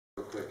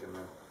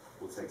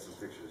take some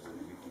pictures and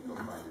you can go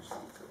find your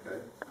seats, okay?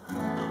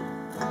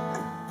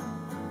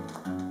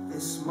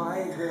 This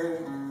might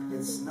hurt,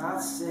 it's not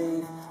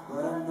safe,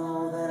 but I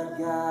know that I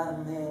gotta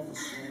make a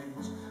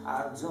change.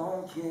 I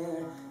don't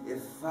care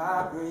if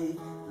I break,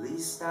 at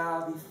least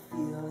I'll be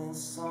feeling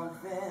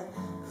something.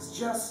 'Cause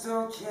just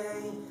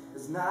okay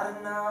is not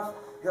enough.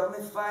 Help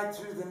me fight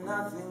through the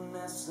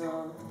nothingness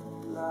of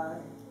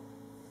life.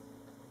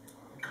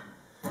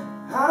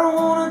 I don't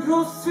wanna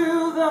go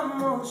through the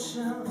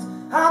motions.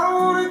 I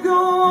don't wanna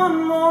go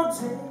one more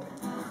day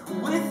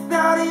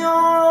without your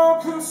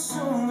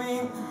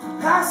all-consuming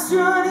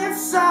passion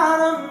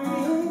inside of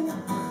me.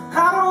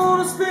 I don't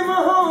wanna spend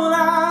my whole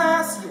life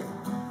asking,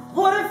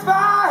 what if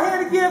I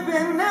had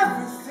given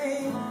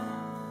everything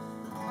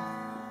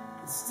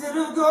instead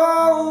of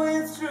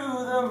going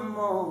through the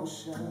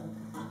motion?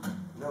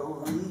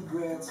 No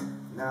regrets,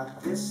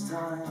 not this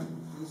time.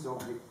 Please don't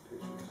take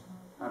pictures.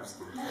 I'm just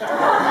kidding.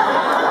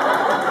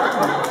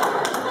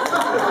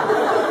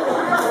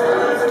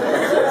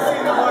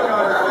 See the look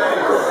on her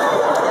face.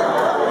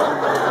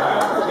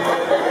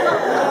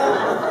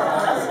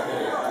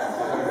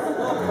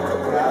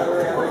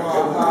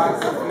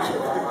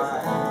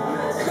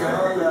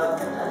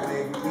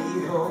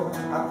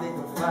 I think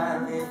I'm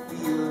finally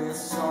feeling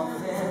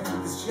something.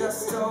 It's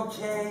just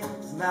okay,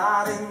 it's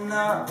not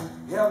enough.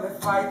 Help me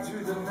fight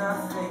through the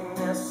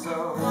nothingness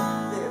of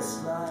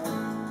this life.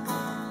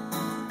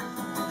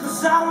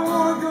 'Cause I don't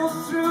wanna go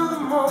through the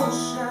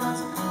motions.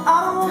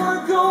 I don't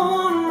wanna go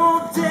one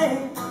more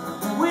day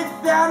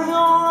without your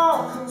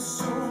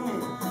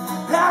all-consuming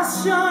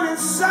passion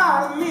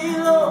inside of me,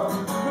 Lord.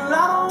 Well, I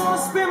don't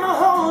wanna spend my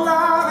whole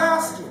life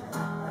asking,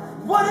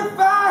 what if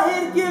I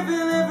had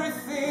given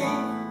everything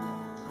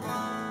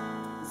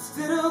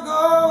instead of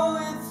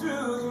going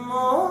through the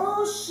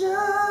motions?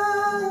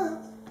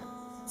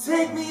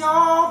 Take me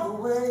all the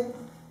way,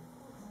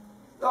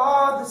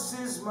 Lord, this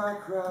is my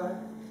cry.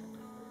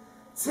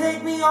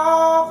 Take me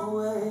all the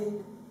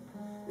way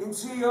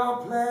into your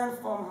plan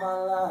for my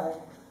life.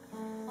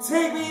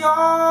 Take me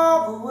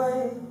all the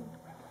way.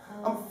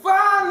 I'm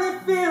finally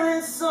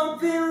feeling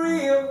something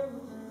real.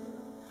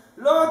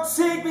 Lord,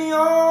 take me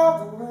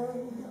all the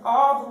way,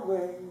 all the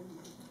way.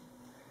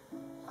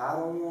 I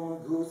don't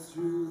want to go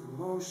through the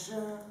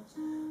motions.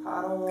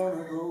 I don't want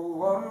to go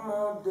one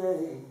more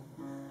day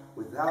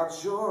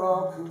without your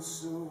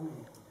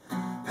all-consuming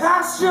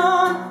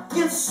passion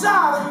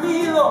inside of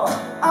me, Lord.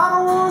 I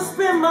don't want to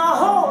spend my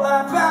whole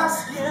life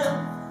asking,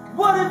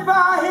 what if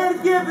I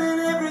had given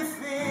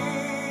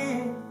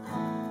everything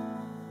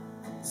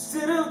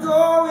instead of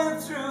going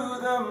through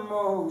the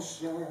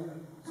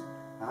motions?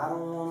 I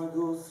don't want to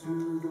go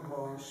through the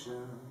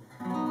motions.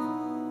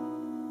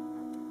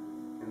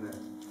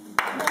 Amen.